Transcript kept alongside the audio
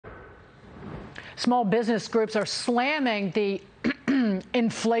Small business groups are slamming the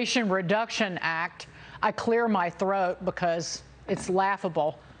Inflation Reduction Act. I clear my throat because it's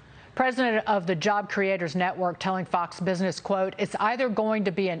laughable. President of the Job Creators Network telling Fox Business, quote, "It's either going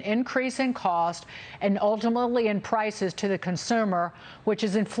to be an increase in cost and ultimately in prices to the consumer, which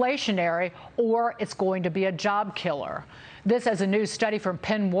is inflationary, or it's going to be a job killer." This, as a new study from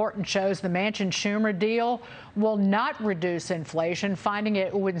Penn Wharton shows, the Manchin-Schumer deal will not reduce inflation, finding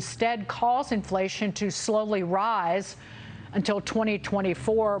it would instead cause inflation to slowly rise until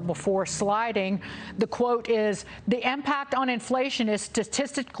 2024 before sliding. The quote is, "The impact on inflation is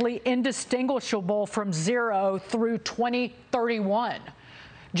statistically indistinguishable from zero through 2031.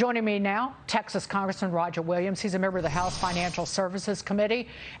 Joining me now, Texas Congressman Roger Williams. He's a member of the House Financial Services Committee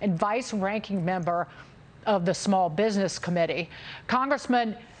and vice-ranking member of the Small Business Committee.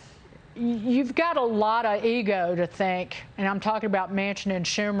 Congressman, you've got a lot of ego to think, and I'm talking about Manchin and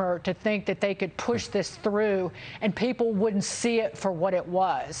Schumer, to think that they could push this through and people wouldn't see it for what it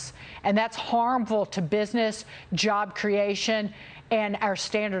was. And that's harmful to business, job creation, and our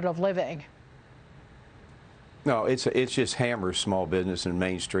standard of living. No, it's just hammers small business in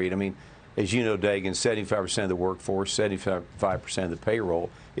Main Street. I mean, as you know, Dagan, 75% of the workforce, 75% of the payroll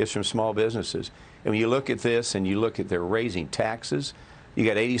is from small businesses. And when you look at this and you look at they're raising taxes, you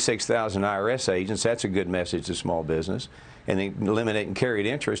got 86,000 IRS agents. That's a good message to small business. And then eliminating carried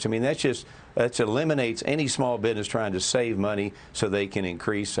interest. I mean, that eliminates any small business trying to save money so they can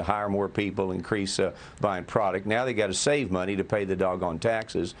increase, hire more people, increase buying product. Now they got to save money to pay the doggone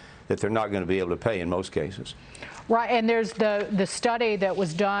taxes that they're not going to be able to pay in most cases. Right, and there's the study that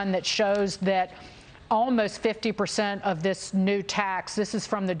was done that shows that almost 50% of this new tax, this is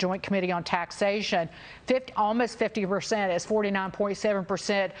from the Joint Committee on Taxation, almost 50% is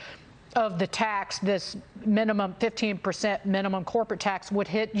 49.7% of the tax, this minimum 15% minimum corporate tax would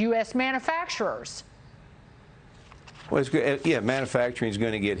hit U.S. manufacturers. Well, it's good. Yeah, manufacturing is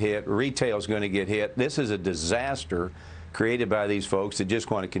going to get hit. Retail is going to get hit. This is a disaster created by these folks that just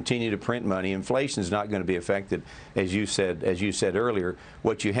want to continue to print money. Inflation is not going to be affected, as you said earlier.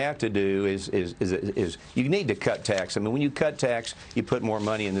 What you have to do is you need to cut tax. I mean, when you cut tax, you put more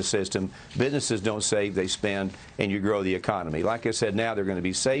money in the system. Businesses don't save, they spend, and you grow the economy. Like I said, now they're going to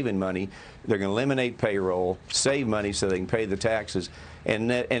be saving money. They're going to eliminate payroll, save money so they can pay the taxes, and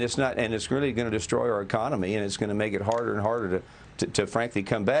it's really going to destroy our economy, and it's going to make it harder and harder to frankly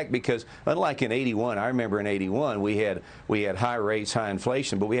come back, because unlike in '81, I remember in '81 we had high rates, high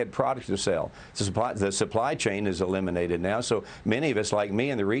inflation, but we had product to sell. The supply chain is eliminated now, so many of us, like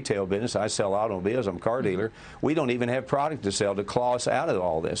me in the retail business, I sell automobiles, I'm a car dealer, we don't even have product to sell to claw us out of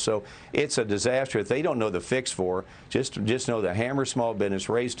all this. So it's a disaster. If they don't know the fix for, just know the hammer small business,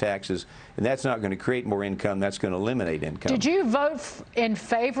 raise taxes, and that's not going to create more income, that's going to eliminate income. Did you vote in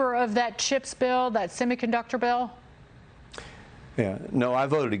favor of that CHIPS bill, that semiconductor bill? Yeah, no, I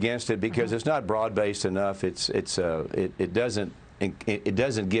voted against it because it's not broad-based enough. It doesn't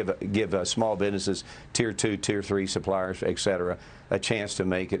give small businesses, tier 2, tier 3 suppliers, et cetera, a chance to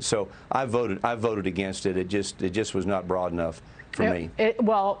make it. So I voted against it. It just was not broad enough for me.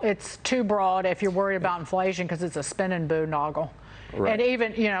 Well, it's too broad if you're worried about inflation, because it's a spinning boondoggle. Right. And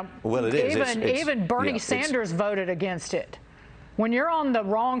even well, it is. Even Bernie Sanders voted against it. When you're on the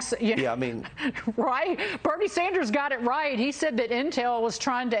wrong side, yeah, I mean, right? Bernie Sanders got it right. He said that Intel was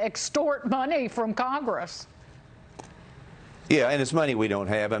trying to extort money from Congress. Yeah, and it's money we don't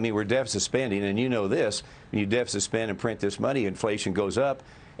have. I mean, we're deficit spending, and you know this. When you deficit spend and print this money, inflation goes up,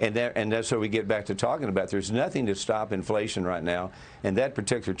 and that's what we get back to talking about. There's nothing to stop inflation right now, and that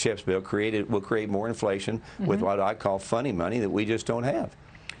particular CHIPS bill will create more inflation with what I call funny money that we just don't have.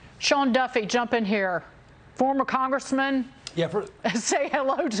 Sean Duffy, jump in here. Former congressman. Yeah, say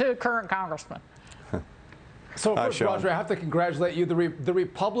hello to current congressman. So first, Roger, I have to congratulate you. The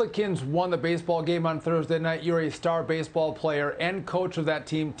Republicans won the baseball game on Thursday night. You're a star baseball player and coach of that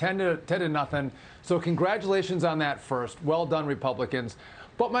team, 10-0. So congratulations on that first. Well done, Republicans.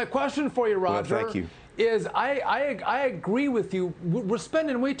 But my question for you, Roger, well, thank you. Is I agree with you. We're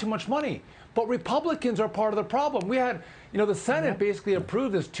spending way too much money. But Republicans are part of the problem. We had, the Senate basically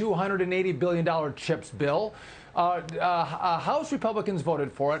approved this $280 billion CHIPS bill. House Republicans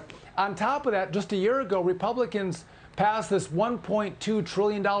voted for it. On top of that, just a year ago, Republicans passed this $1.2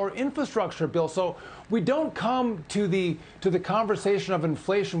 trillion infrastructure bill. So we don't come to the conversation of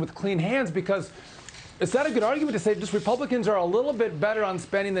inflation with clean hands, because it's not a good argument to say just Republicans are a little bit better on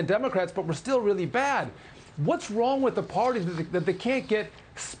spending than Democrats, but we're still really bad. What's wrong with the parties that they can't get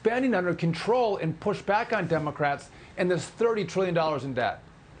spending under control and push back on Democrats and this $30 trillion in debt?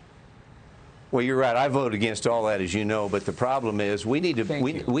 Well, you're right. I voted against all that, as you know. But the problem is we need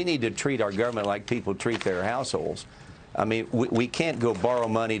to treat our government like people treat their households. I mean, we can't go borrow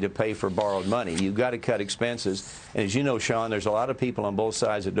money to pay for borrowed money. You've got to cut expenses. And as you know, Sean, there's a lot of people on both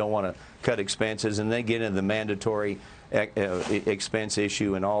sides that don't want to cut expenses, and they get into the mandatory expense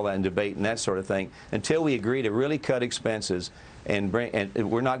issue and all that, and debate and that sort of thing. Until we agree to really cut expenses, and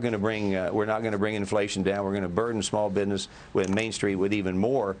we're not going to bring inflation down. We're going to burden small business with Main Street with even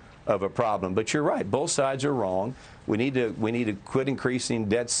more of a problem. But you're right. Both sides are wrong. We need to quit increasing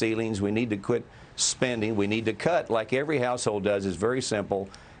debt ceilings. We need to quit spending. We need to cut like every household does. It's very simple.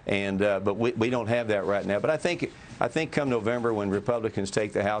 And but we don't have that right now. But I think come November, when Republicans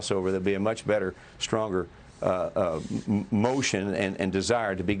take the House over, there'll be a much better, stronger motion and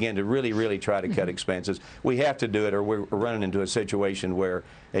desire to begin to really try to cut expenses. We have to do it, or we're running into a situation where,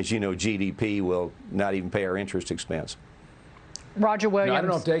 as you know, GDP will not even pay our interest expense. Roger Williams. Now, I don't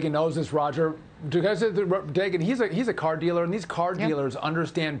know if Dagan knows this, Roger. Do you guys know Dagan? He's a car dealer, and these car dealers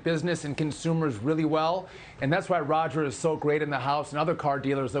understand business and consumers really well, and that's why Roger is so great in the House, and other car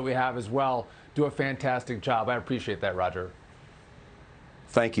dealers that we have as well do a fantastic job. I appreciate that, Roger.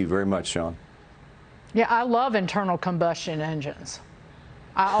 Thank you very much, Sean. Yeah, I love internal combustion engines.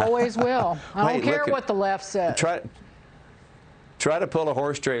 I always will. I don't care what the left says. Try to pull a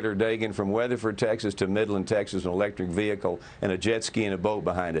horse trailer, Dagan, from Weatherford, Texas to Midland, Texas, an electric vehicle, and a jet ski and a boat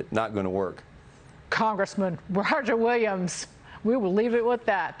behind it. Not going to work. Congressman Roger Williams, we will leave it with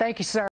that. Thank you, sir.